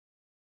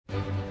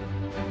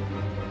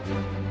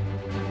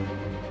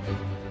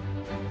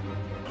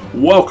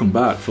Welcome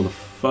back for the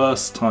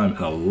first time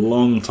in a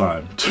long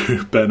time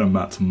to Ben and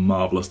Matt's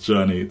Marvellous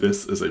Journey.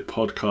 This is a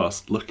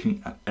podcast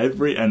looking at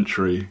every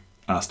entry,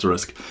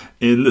 asterisk,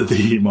 in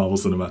the Marvel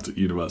Cinematic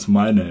Universe.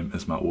 My name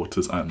is Matt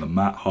Waters. I am the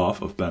Matt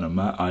half of Ben and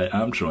Matt. I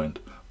am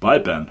joined by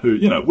Ben, who,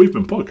 we've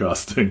been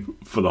podcasting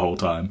for the whole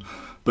time,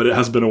 but it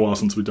has been a while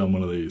since we've done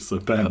one of these. So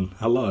Ben,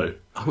 hello.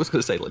 I was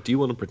going to say, do you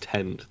want to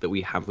pretend that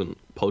we haven't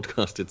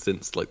podcasted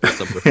since, the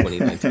summer of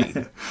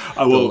 2019?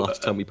 The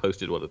last time we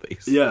posted one of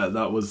these. Yeah,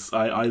 that was...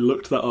 I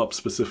looked that up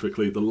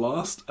specifically. The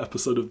last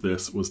episode of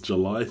this was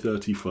July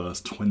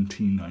 31st,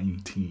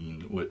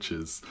 2019, which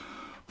is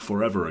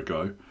forever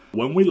ago.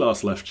 When we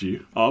last left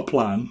you, our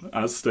plan,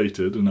 as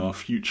stated in our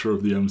Future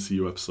of the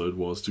MCU episode,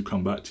 was to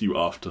come back to you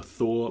after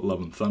Thor, Love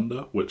and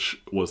Thunder,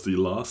 which was the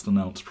last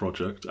announced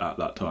project at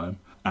that time,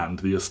 and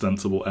the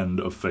ostensible end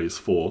of Phase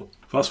 4.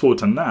 Fast forward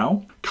to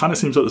now, kind of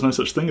seems like there's no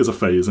such thing as a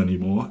phase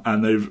anymore,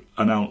 and they've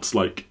announced,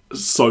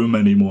 so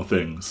many more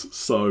things.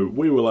 So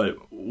we were like,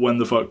 when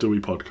the fuck do we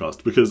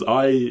podcast? Because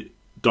I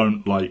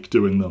don't like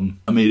doing them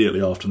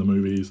immediately after the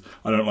movies.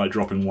 I don't like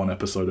dropping one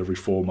episode every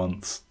 4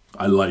 months.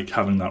 I like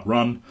having that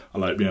run. I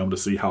like being able to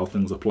see how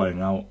things are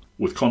playing out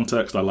with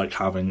context. I like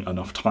having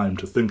enough time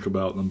to think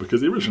about them,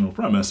 because the original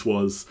premise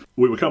was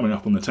we were coming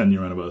up on the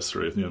 10-year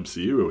anniversary of the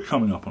MCU. We were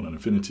coming up on an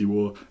Infinity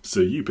War. So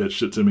you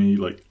pitched it to me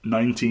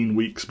 19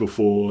 weeks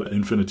before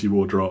Infinity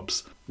War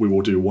drops. We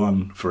will do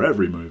one for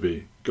every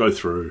movie, go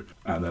through,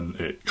 and then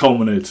it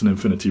culminates in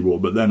Infinity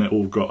War. But then it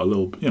all got a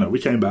little... we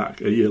came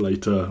back a year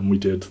later and we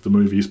did the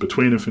movies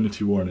between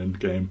Infinity War and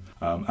Endgame,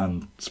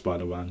 and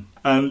Spider-Man.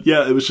 And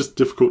yeah, it was just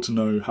difficult to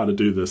know how to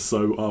do this.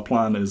 So our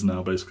plan is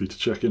now basically to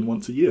check in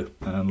once a year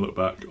and look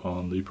back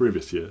on the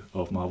previous year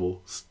of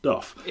Marvel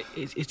stuff.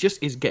 It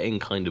just is getting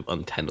kind of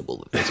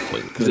untenable at this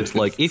point, because it's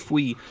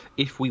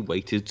if we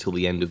waited till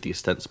the end of the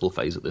ostensible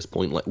phase at this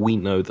point, we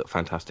know that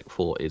Fantastic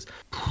Four is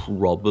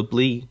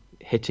probably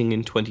hitting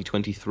in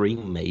 2023,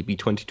 maybe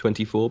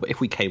 2024, but if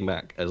we came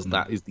back as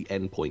that is the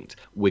end point,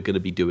 we're going to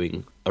be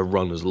doing a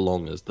run as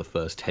long as the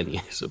first 10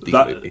 years of these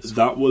movies.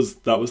 That was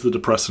the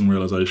depressing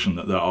realization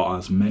that there are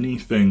as many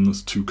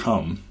things to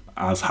come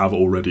as have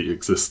already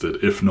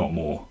existed, if not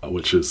more,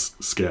 which is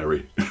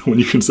scary when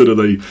you consider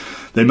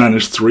they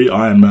managed 3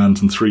 Iron Mans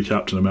and 3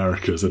 Captain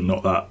Americas in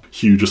not that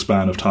huge a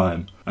span of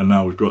time. And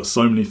now we've got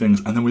so many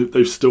things, and then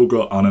they've still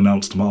got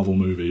unannounced Marvel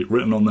movie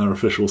written on their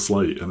official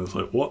slate, and it's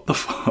what the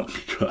fuck,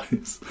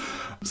 guys?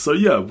 So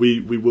yeah, we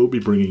will be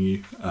bringing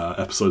you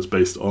episodes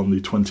based on the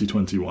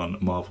 2021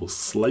 Marvel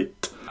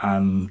slate,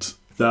 and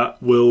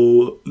that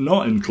will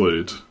not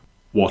include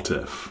What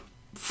If,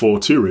 for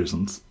 2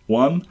 reasons.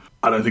 One,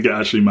 I don't think it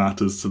actually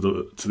matters to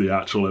the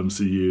actual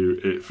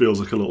MCU. It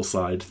feels like a little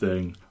side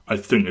thing. I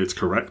think it's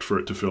correct for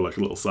it to feel like a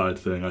little side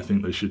thing. I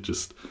think they should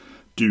just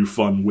do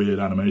fun, weird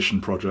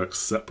animation projects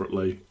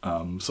separately.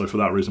 So for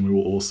that reason, we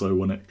will also,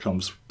 when it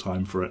comes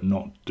time for it,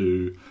 not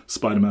do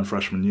Spider-Man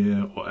Freshman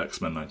Year or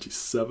X-Men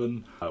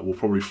 97. We'll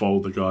probably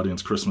fold the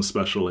Guardians Christmas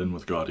special in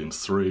with Guardians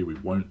 3. We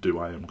won't do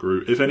I Am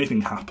Groot. If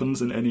anything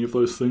happens in any of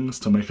those things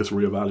to make us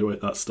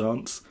reevaluate that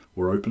stance,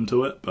 we're open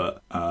to it,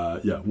 but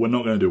we're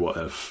not going to do What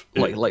If.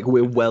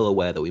 We're well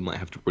aware that we might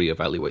have to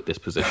reevaluate this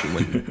position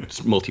when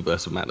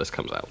Multiverse of Madness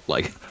comes out.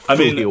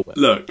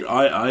 Look,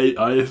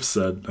 I have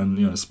said,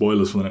 and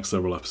spoilers for the next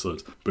several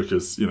episodes,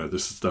 because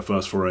this is their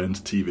first foray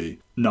into TV.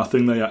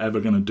 Nothing they are ever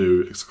going to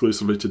do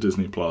exclusively to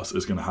Disney Plus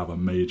is going to have a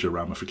major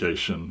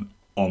ramification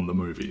on the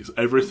movies.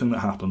 Everything that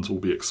happens will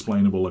be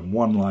explainable in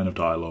one line of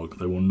dialogue.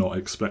 They will not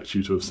expect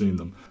you to have seen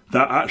them.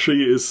 That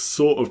actually is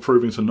sort of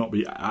proving to not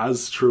be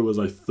as true as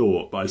I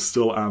thought, but I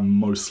still am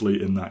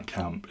mostly in that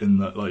camp, in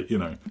that,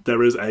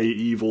 there is a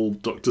evil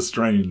Doctor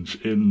Strange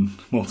in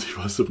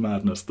Multiverse of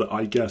Madness that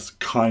I guess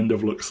kind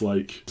of looks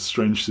like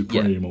Strange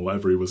Supreme or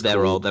whatever he was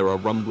called. There are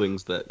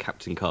rumblings that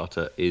Captain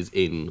Carter is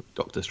in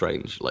Doctor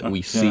Strange.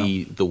 We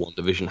see the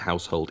WandaVision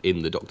household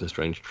in the Doctor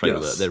Strange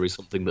trailer. Yes. There is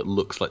something that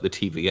looks like the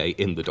TVA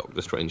in the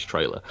Doctor Strange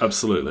trailer.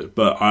 Absolutely,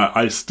 but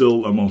I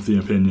still am of the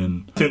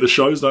opinion, I think the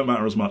shows don't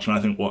matter as much, and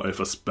I think What If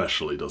especially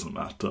doesn't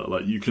matter.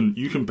 You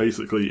can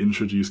basically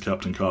introduce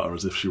Captain Carter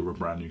as if she were a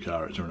brand new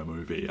character in a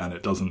movie, and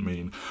it doesn't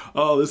mean,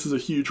 this is a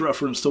huge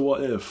reference to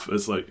What If.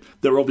 It's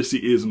there obviously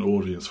is an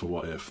audience for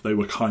What If. They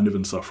were kind of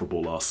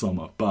insufferable last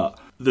summer, but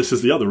this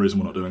is the other reason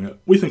we're not doing it.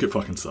 We think it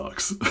fucking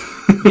sucks.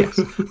 Yes,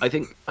 I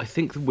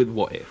think with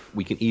What If,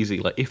 we can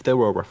easily, if there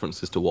are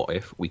references to What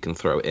If, we can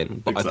throw it in.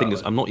 But exactly. I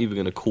think I'm not even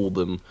going to call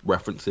them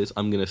references.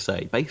 I'm going to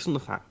say, based on the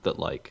fact that,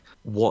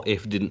 What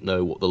If didn't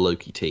know what the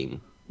Loki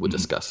team were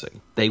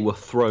discussing, they were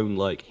thrown,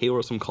 here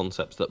are some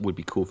concepts that would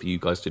be cool for you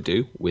guys to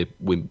do. We're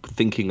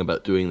thinking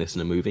about doing this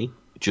in a movie.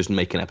 Just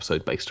make an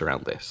episode based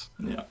around this.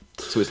 Yeah.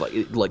 So it's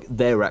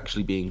they're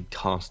actually being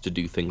tasked to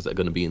do things that are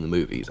going to be in the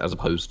movies, as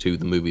opposed to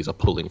the movies are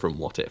pulling from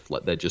What If.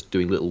 They're just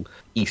doing little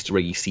Easter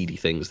eggy, seedy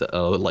things that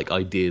are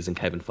ideas in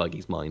Kevin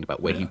Feige's mind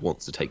about where he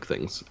wants to take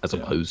things, as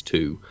opposed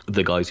to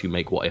the guys who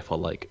make What If are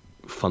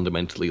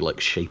fundamentally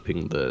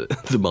shaping the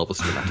Marvel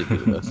Cinematic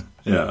Universe.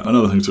 Yeah.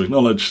 Another thing to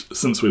acknowledge,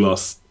 since we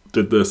last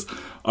did this,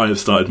 I have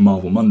started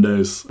Marvel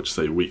Mondays, which is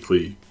a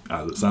weekly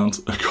as it sounds,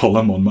 a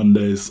column on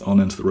Mondays on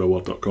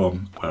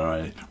intotherealworld.com where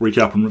I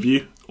recap and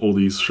review all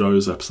these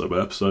shows episode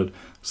by episode.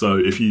 So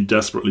if you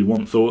desperately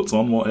want thoughts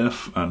on What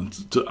If and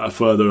a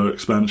further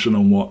expansion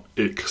on what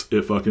it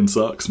fucking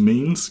sucks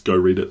means, go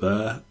read it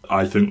there.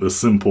 I think the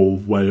simple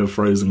way of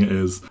phrasing it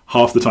is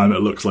half the time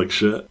it looks like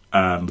shit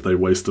and they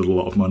wasted a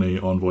lot of money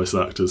on voice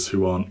actors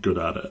who aren't good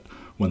at it,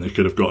 when they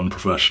could have gotten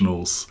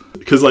professionals.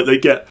 Because like they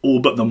get all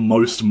but the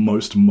most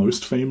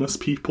famous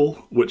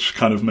people, which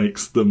kind of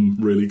makes them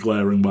really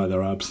glaring by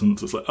their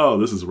absence. It's like, oh,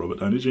 this is a Robert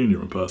Downey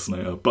Jr.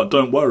 impersonator. But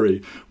don't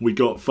worry, we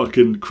got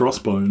fucking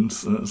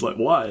Crossbones. And it's like,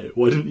 why?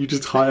 Why didn't you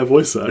just hire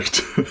voice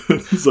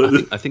actors?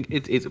 I think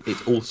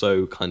it's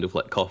also kind of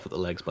like cough at the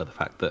legs by the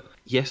fact that,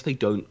 yes, they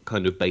don't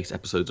kind of base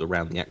episodes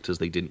around the actors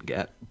they didn't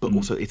get, but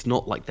also it's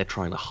not like they're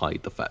trying to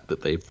hide the fact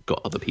that they've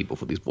got other people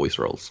for these voice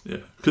roles. Yeah,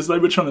 because they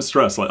were trying to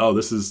stress, like, oh,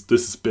 this is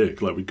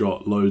big. Like, we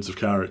got loads of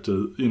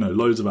characters,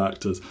 loads of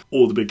actors.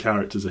 All the big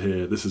characters are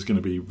here. This is going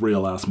to be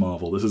real-ass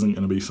Marvel. This isn't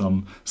going to be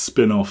some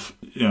spin-off,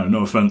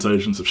 no offense,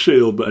 Agents of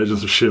S.H.I.E.L.D., but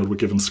Agents of S.H.I.E.L.D. were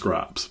given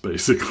scraps,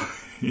 basically.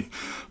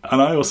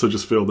 And I also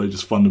just feel they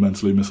just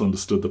fundamentally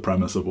misunderstood the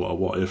premise of what a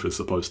What If is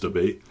supposed to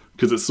be.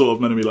 Because it's sort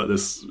of meant to be like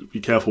this, be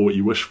careful what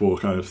you wish for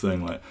kind of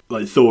thing.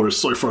 Like Thor is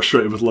so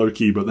frustrated with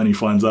Loki, but then he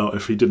finds out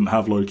if he didn't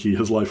have Loki,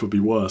 his life would be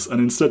worse. And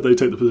instead they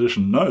take the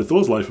position, no,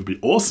 Thor's life would be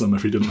awesome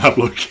if he didn't have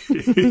Loki.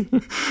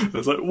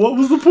 It's like, what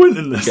was the point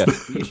in this? Yeah.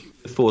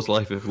 Thor's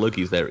life, if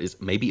Loki's there, is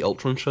maybe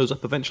Ultron shows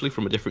up eventually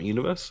from a different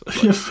universe?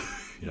 Like,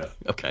 yeah.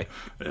 Okay.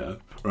 Yeah.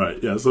 Right.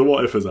 Yeah. So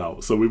What If is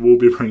out. So we will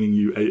be bringing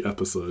you 8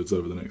 episodes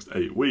over the next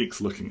 8 weeks,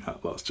 looking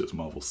at That's Just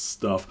Marvel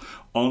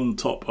stuff. On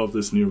top of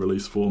this new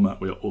release format,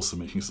 we are also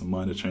making some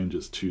minor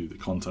changes to the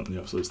content of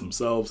the episodes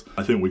themselves.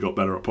 I think we got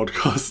better at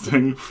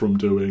podcasting from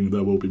doing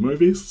There Will Be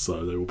Movies,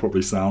 so they will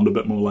probably sound a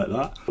bit more like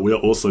that. We are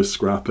also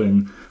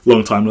scrapping,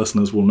 long-time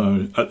listeners will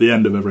know, at the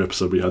end of every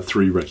episode we had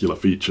 3 regular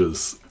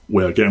features.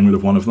 We're getting rid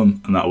of one of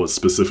them, and that was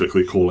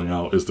specifically calling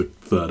out, is the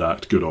third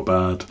act good or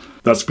bad?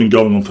 That's been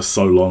going on for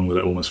so long that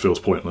it almost feels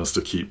pointless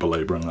to keep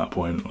belabouring that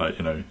point. Like,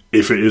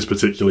 if it is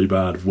particularly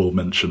bad, we'll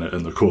mention it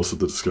in the course of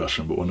the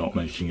discussion, but we're not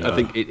making it. I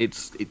think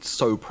it's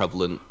so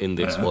prevalent in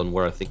this one,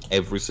 where I think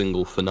every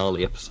single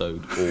finale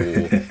episode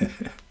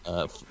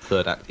or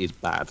third act is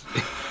bad.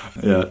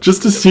 Yeah,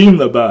 just assume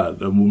they're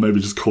bad, and we'll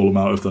maybe just call them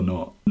out if they're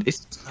not.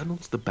 Is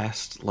Thanos the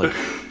best,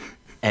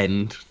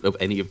 end of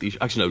any of these?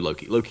 Actually, no,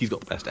 Loki's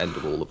got the best end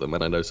of all of them,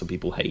 and I know some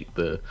people hate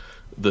the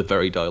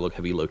very dialogue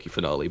heavy Loki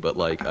finale, but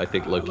I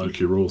think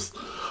Loki rules.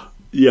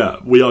 Yeah,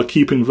 we are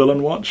keeping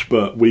Villain Watch,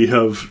 but we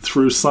have,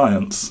 through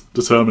science,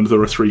 determined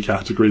there are 3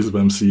 categories of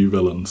MCU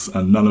villains,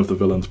 and none of the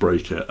villains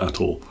break it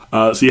at all.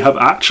 So you have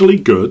actually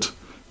good,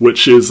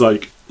 which is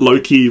like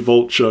Loki,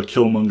 Vulture,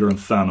 Killmonger, and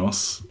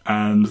Thanos,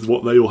 and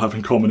what they all have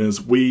in common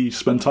is we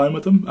spend time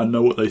with them and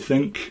know what they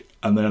think,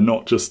 and they're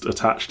not just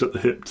attached at the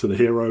hip to the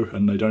hero,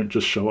 and they don't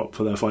just show up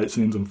for their fight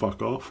scenes and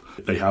fuck off.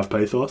 They have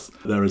pathos.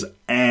 There is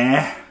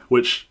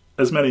which,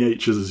 as many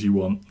H's as you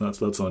want,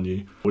 that's on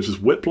you, which is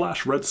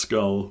Whiplash, Red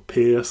Skull,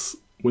 Pierce,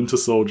 Winter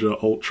Soldier,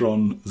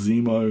 Ultron,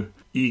 Zemo,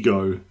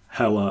 Ego,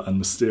 Hela,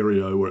 and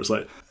Mysterio, where it's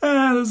like,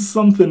 there's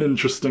something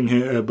interesting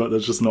here, but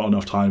there's just not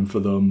enough time for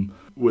them.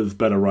 With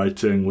better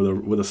writing,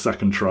 with a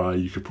second try,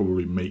 you could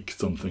probably make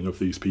something of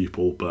these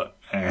people, but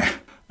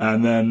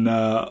And then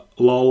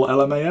LOL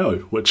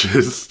LMAO, which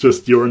is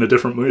just, you're in a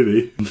different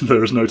movie.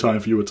 There is no time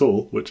for you at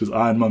all, which is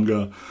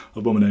Ironmonger,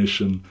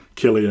 Abomination,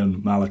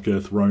 Killian,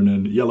 Malekith,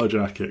 Ronan,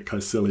 Yellowjacket,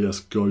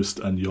 Caecilius, Ghost,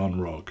 and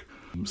Yon-Rogg.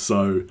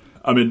 So,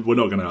 I mean, we're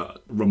not going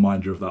to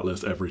remind you of that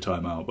list every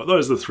time out, but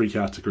those are the 3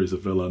 categories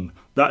of villain.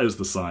 That is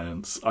the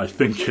science. I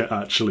think it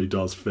actually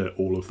does fit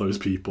all of those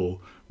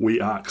people.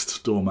 We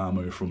axed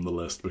Dormammu from the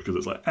list because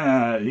it's like,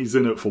 he's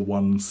in it for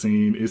one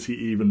scene. Is he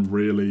even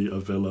really a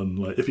villain?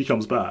 Like, if he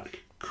comes back,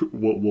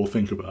 we'll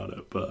think about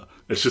it, but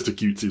it's just a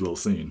cutesy little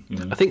scene.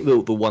 I think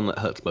the one that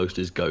hurts most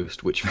is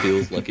Ghost, which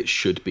feels like it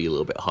should be a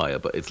little bit higher,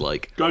 but it's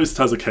like... Ghost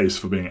has a case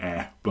for being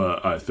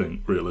but I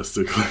think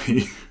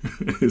realistically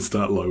it's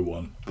that low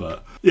one.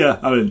 But yeah,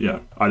 I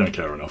mean, I don't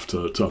care enough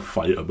to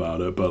fight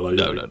about it, but like...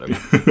 No.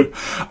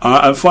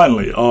 And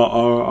finally,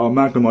 our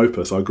magnum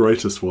opus, our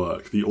greatest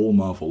work, the All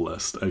Marvel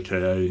list,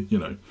 aka,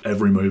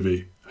 every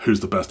movie, who's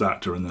the best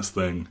actor in this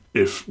thing.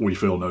 If we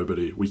feel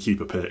nobody, we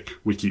keep a pick,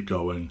 we keep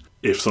going.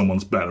 If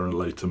someone's better in a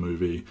later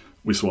movie,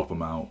 we swap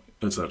them out,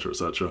 etc.,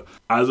 etc.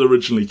 As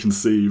originally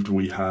conceived,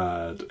 we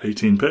had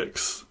 18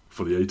 picks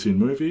for the 18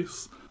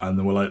 movies, and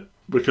then we're like,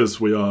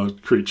 because we are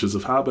creatures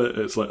of habit,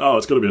 it's like,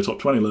 it's got to be a top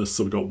 20 list,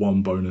 so we've got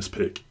 1 bonus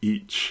pick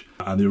each,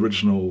 and the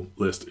original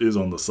list is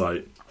on the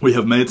site. We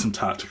have made some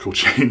tactical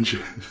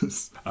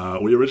changes.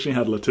 We originally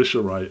had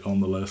Letitia Wright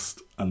on the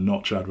list, and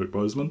not Chadwick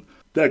Boseman.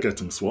 They're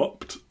getting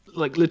swapped.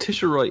 Like,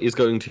 Letitia Wright is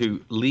going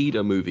to lead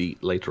a movie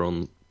later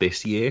on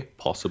this year,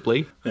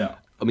 possibly. Yeah.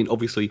 I mean,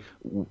 obviously,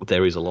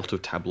 there is a lot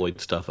of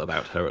tabloid stuff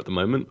about her at the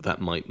moment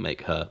that might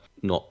make her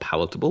not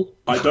palatable.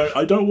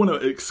 I don't want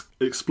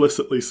to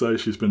explicitly say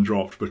she's been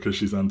dropped because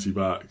she's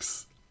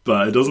anti-vax.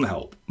 but it doesn't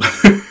help.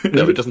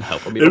 No, it doesn't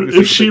help. I mean,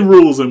 if she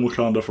rules in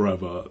Wakanda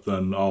forever,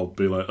 then I'll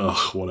be like,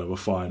 ugh, whatever,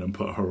 fine, and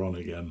put her on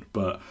again.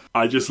 But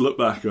I just look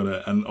back on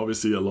it, and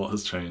obviously a lot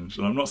has changed.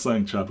 And I'm not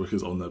saying Chadwick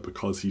is on there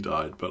because he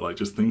died, but like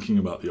just thinking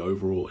about the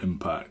overall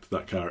impact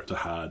that character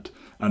had.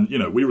 And, you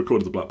know, we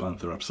recorded the Black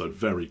Panther episode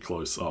very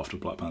close after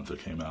Black Panther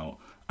came out.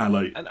 And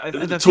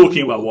like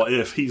talking about what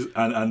if he's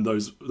and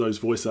those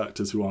voice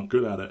actors who aren't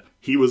good at it,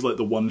 he was like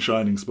the one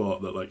shining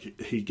spot that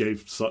like he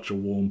gave such a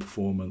warm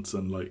performance,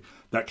 and like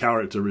that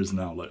character is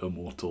now like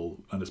immortal,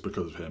 and it's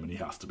because of him, and he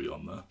has to be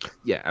on there.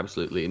 Yeah,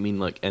 absolutely. I mean,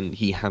 like, and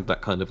he had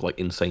that kind of like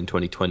insane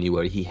 2020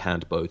 where he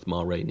had both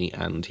Ma Rainey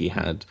and he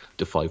had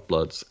The Five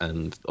Bloods,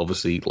 and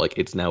obviously like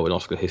it's now in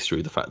Oscar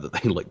history the fact that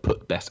they like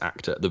put Best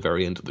Actor at the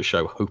very end of the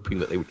show, hoping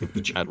that they would give it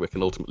to Chadwick,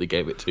 and ultimately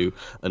gave it to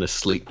an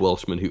asleep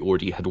Welshman who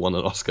already had won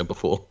an Oscar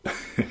before.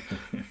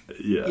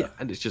 Yeah,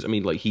 and it's just, I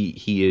mean, like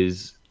he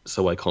is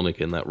so iconic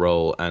in that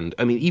role, and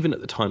I mean, even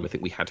at the time, I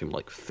think we had him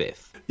like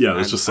fifth. Yeah,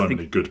 there's just so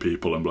many good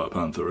people in Black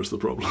Panther is the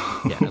problem.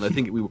 Yeah, and I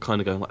think we were kind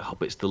of going like, oh,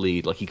 but it's the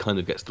lead, like he kind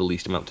of gets the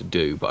least amount to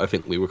do, but I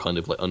think we were kind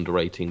of like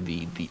underrating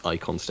the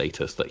icon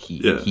status that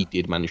he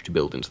did manage to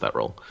build into that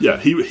role. Yeah,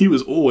 he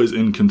was always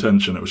in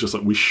contention. It was just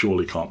like, we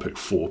surely can't pick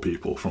 4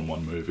 people from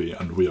one movie,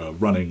 and we are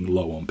running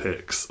low on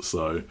picks,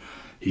 so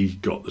he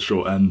got the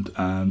short end,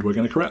 and we're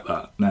going to correct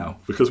that now,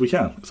 because we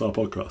can. It's our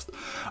podcast.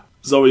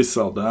 Zoe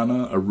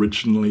Saldana,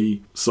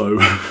 originally so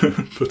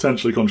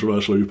potentially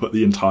controversially, we put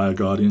the entire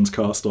Guardians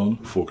cast on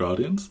for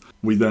Guardians.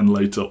 We then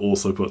later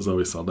also put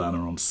Zoe Saldana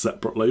on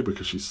separately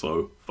because she's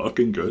so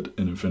fucking good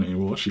in Infinity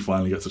War. She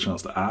finally gets a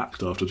chance to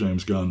act after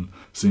James Gunn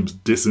seems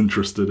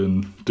disinterested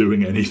in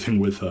doing anything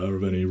with her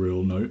of any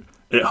real note.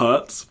 It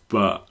hurts,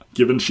 but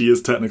given she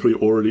is technically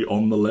already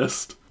on the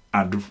list,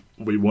 and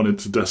we wanted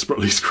to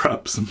desperately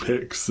scrap some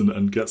picks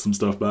and get some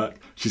stuff back,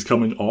 she's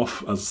coming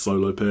off as a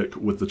solo pick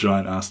with the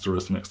giant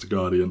asterisk next to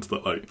Guardians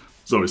that, like,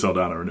 Zoe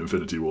Saldana in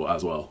Infinity War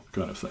as well,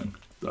 kind of thing.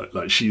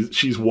 Like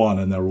she's one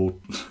and they're all...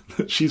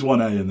 she's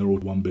 1A and they're all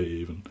 1B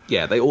even.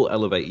 Yeah, they all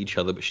elevate each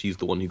other, but she's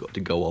the one who got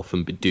to go off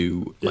and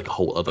do, like, a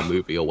whole other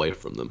movie away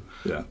from them.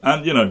 Yeah,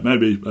 and, you know,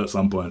 maybe at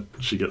some point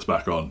she gets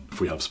back on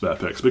if we have spare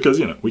picks, because,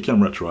 you know, we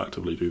can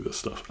retroactively do this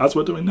stuff, as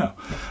we're doing now.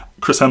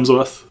 Chris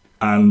Hemsworth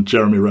and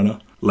Jeremy Renner,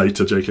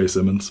 later J.K.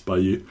 Simmons by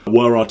you,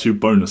 were our 2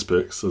 bonus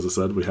picks. As I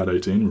said, we had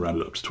 18, we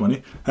rounded up to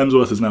 20.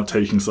 Hemsworth is now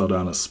taking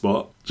Saldana's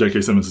spot. J.K.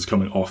 Simmons is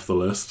coming off the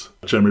list.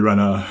 Jeremy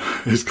Renner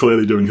is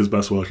clearly doing his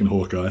best work in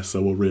Hawkeye,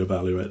 so we'll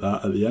reevaluate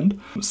that at the end.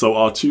 So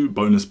our 2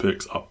 bonus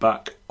picks are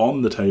back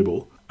on the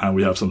table, and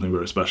we have something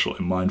very special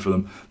in mind for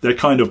them. They're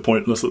kind of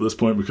pointless at this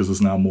point because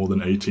there's now more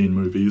than 18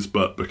 movies,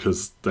 but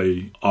because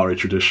they are a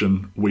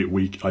tradition,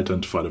 we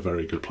identified a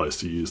very good place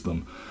to use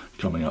them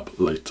coming up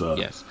later.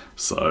 Yes.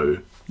 So...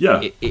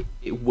 yeah,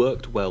 it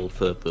worked well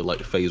for the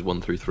like phase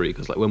 1 through 3,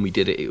 because like when we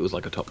did it, it was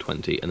like a top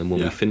 20, and then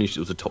when we finished, it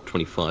was a top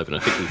 25, and I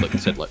think we like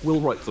said like we'll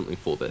write something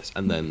for this,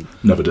 and then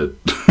never did.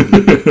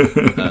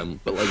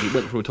 But like it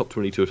went from a top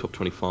 20 to a top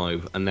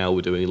 25, and now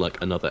we're doing like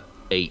another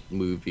 8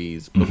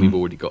 movies, but we've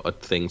already got a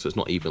thing, so it's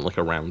not even like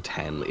around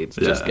 10. It's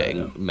just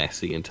getting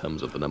messy in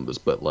terms of the numbers,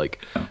 but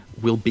like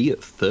we'll be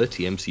at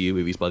 30 MCU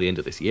movies by the end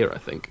of this year, I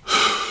think.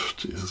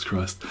 Jesus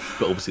Christ.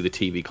 But obviously the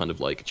TV kind of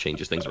like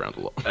changes things around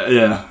a lot.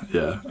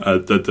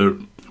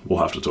 We'll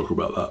have to talk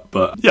about that.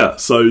 But yeah,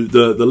 so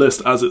the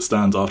list as it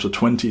stands after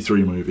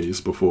 23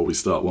 movies before we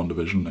start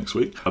WandaVision next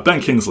week.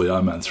 Ben Kingsley,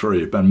 Iron Man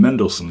 3. Ben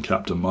Mendelsohn,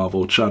 Captain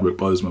Marvel. Chadwick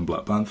Boseman,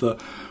 Black Panther.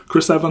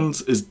 Chris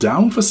Evans is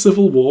down for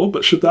Civil War,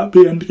 but should that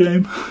be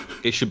Endgame?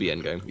 It should be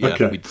Endgame. Yeah,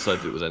 okay. We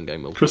decided it was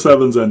Endgame. Chris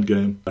Evans,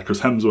 Endgame.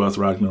 Chris Hemsworth,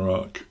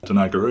 Ragnarok.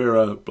 Danai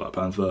Gurira, Black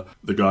Panther.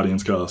 The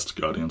Guardians cast,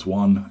 Guardians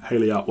 1.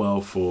 Haley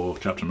Atwell for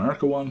Captain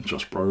America 1.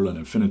 Josh Brolin,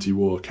 Infinity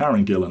War.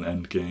 Karen Gillan,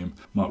 Endgame.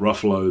 Mark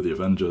Ruffalo, The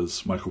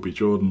Avengers. Michael B.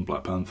 Jordan,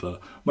 Black Panther.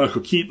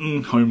 Michael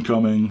Keaton,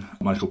 Homecoming.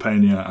 Michael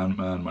Pena,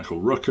 Ant-Man.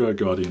 Michael Rooker,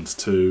 Guardians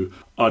 2.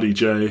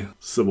 RDJ,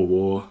 Civil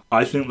War.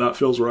 I think that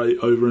feels right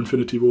over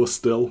Infinity War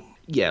still.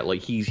 Yeah,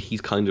 like he's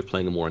kind of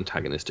playing a more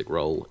antagonistic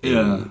role.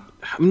 I'm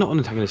not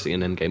antagonistic in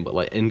Endgame, but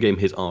like Endgame,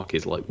 his arc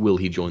is like, will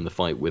he join the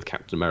fight with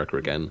Captain America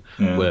again?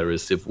 Yeah.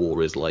 Whereas Civil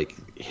War is like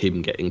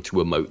him getting to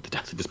emote the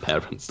death of his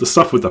parents. The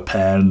stuff with the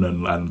pen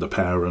and the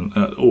parent,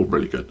 all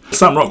really good.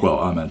 Sam Rockwell,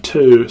 Iron Man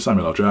 2,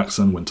 Samuel L.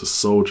 Jackson, Winter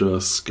Soldier,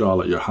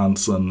 Scarlett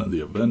Johansson,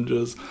 The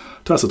Avengers,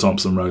 Tessa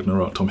Thompson,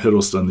 Ragnarok, Tom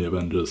Hiddleston, The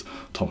Avengers,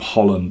 Tom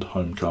Holland,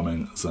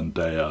 Homecoming,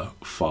 Zendaya,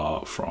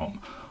 Far From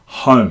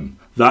Home.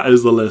 That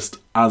is the list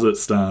as it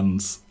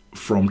stands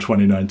from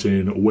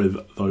 2019 with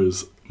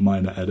those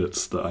minor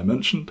edits that I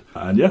mentioned.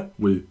 And yeah,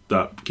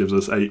 that gives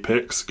us 8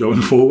 picks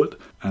going forward,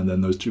 and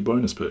then those 2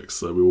 bonus picks.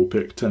 So we will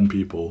pick 10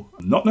 people,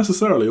 not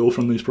necessarily all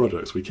from these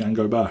projects. We can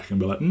go back and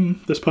be like,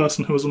 this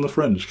person who was on the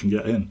fringe can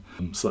get in,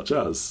 such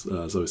as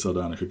Zoe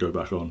Saldana could go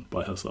back on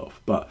by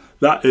herself. But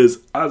that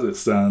is as it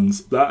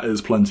stands. That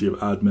is plenty of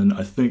admin.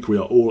 I think we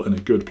are all in a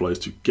good place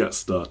to get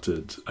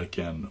started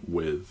again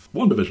with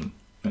WandaVision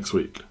next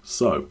week.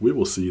 So we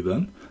will see you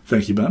then.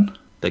 Thank you, Ben.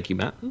 Thank you,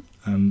 Matt.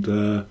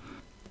 And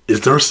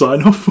Is there a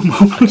sign-off for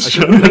Marvel's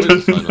show? I don't know if there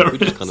is a sign-off. We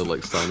just kind of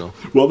like sign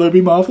off. Will there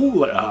be Marvel?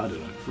 Like, I don't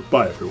know.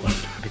 Bye, everyone.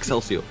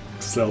 Excelsior.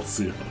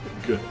 Excelsior.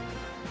 Good.